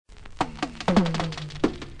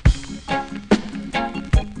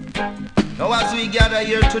we gather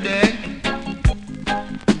here today,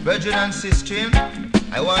 brethren and sisters,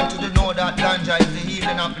 I want you to know that ganja is the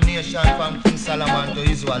healing of the nation from King Solomon to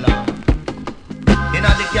Israel. In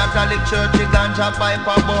the Catholic Church, the ganja pipe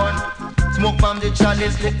are born. Smoke from the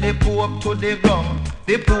chalice, lick the Pope to the ground.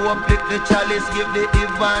 The Pope lick the chalice, give the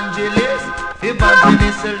evangelist.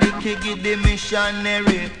 Evangelist lick it, give the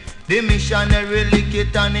missionary. The missionary lick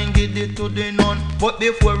it and then give it to the nun. But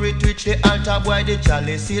before it reach the altar, boy, the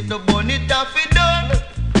chalice hit the bone, it have it done.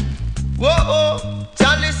 Whoa,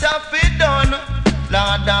 chalice have it done.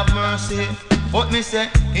 Lord have mercy. But me say,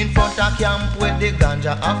 in front of camp where the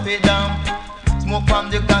ganja have it down. Smoke from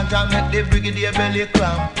the ganja make the brigadier belly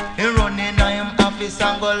cramp. He run in a him office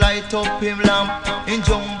and go light up him lamp. He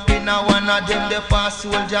jump in a one of them the fast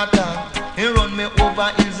soldier tank. He run me over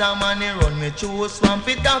hills and man, he run me through swamp.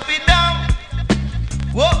 It have it damp.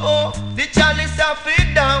 Whoa, the chalice have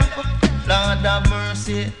it damp. Lord have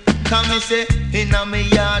mercy. Come me say, in a me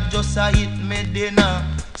yard just a hit me dinner.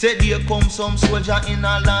 Say there come some soldier in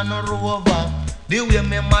a Land Rover. The way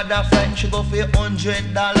me mother friend she go for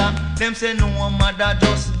 $100. Them say no mother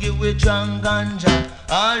just give we John ganja.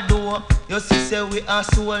 Although you see say we a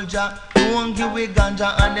soldier, don't give we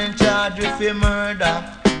ganja and then charge we for murder.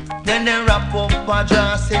 Then they wrap up a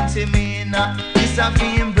jar sentimina. This a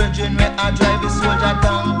film brethren where I drive a soldier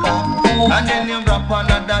tanker. And then you wrap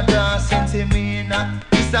another jar sentimina.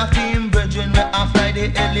 This a film brethren where I fly the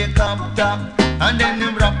helicopter. And then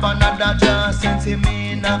you wrap another jar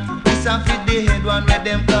sentimina. This a fit the head one where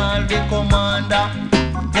them call the commander.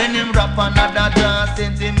 Then him wrap another jar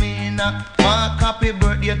sentimina. Mark happy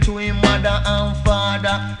birthday to him mother and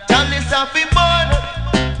father. Chalice a fi born.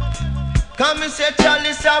 Come and say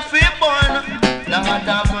chalice a fi born. Lord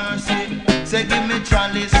have mercy. Say give me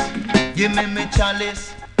chalice. Give me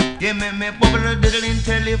chalice. Give me bubble diddling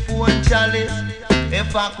telephone chalice.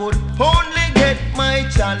 If I could only get my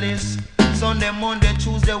chalice. Sunday, Monday,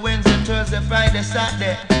 Tuesday, Wednesday, Thursday, Friday,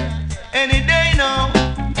 Saturday. Any day now.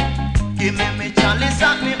 Give me chalice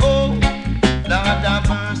at me oh. Lord have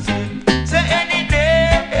mercy. Say any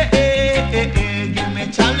day. Give me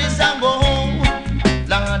chalice and go home.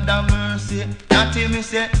 Lord have mercy. Natty me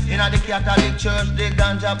say, in the Catholic Church, the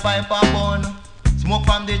ganja pipe are born. Smoke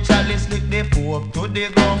from the chalice, lick the Pope to the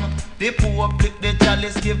ground. The Pope lick the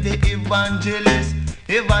chalice, give the evangelist.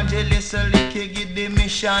 Evangelist lick it, give the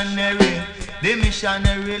missionary. The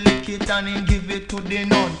missionary lick it and he give it to the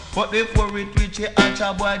nun. But before it reach the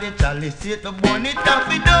altar, boy, the chalice hit the bone, it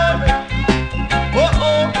have it done.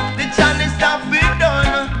 Oh, the chalice have it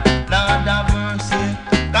done. Lord have mercy.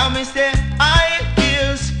 Come and say, I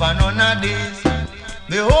kills for none of this.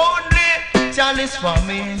 The only chalice for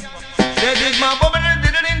me. Say this my bubble,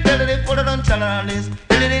 didn't tell it, put it on chalice.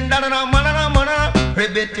 Didn't mana.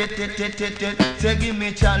 Ribbit it. Say give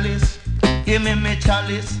me chalice. Give me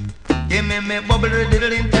chalice. Give me bubble,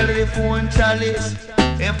 didn't tell it, phone chalice.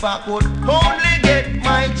 If I could only get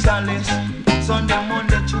my chalice. Sunday,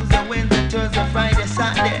 Monday, Tuesday, Wednesday, Thursday, Friday,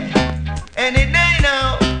 Saturday. Any day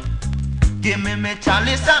now. Give me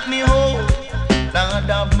chalice at me home. Lord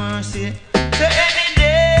have mercy. Say any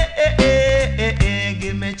day.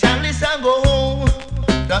 Give me chalice and go home.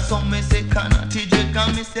 That's what me say, can I TJ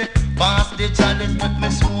can me say, pass the chalice, make me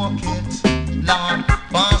smoke it. Lord,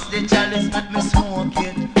 pass the chalice, make me smoke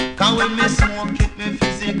it. Cause when me smoke it, me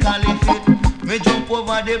physically fit. Me jump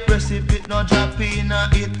over the precipice, no drop in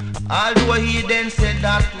it. Although he then said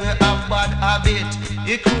that we have bad habit.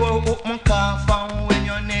 He crow up my cough and when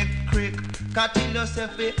your neck creak. Cause tell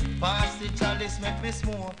yourself it, pass the chalice, make me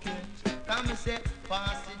smoke it. Can me say,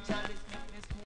 pass the chalice.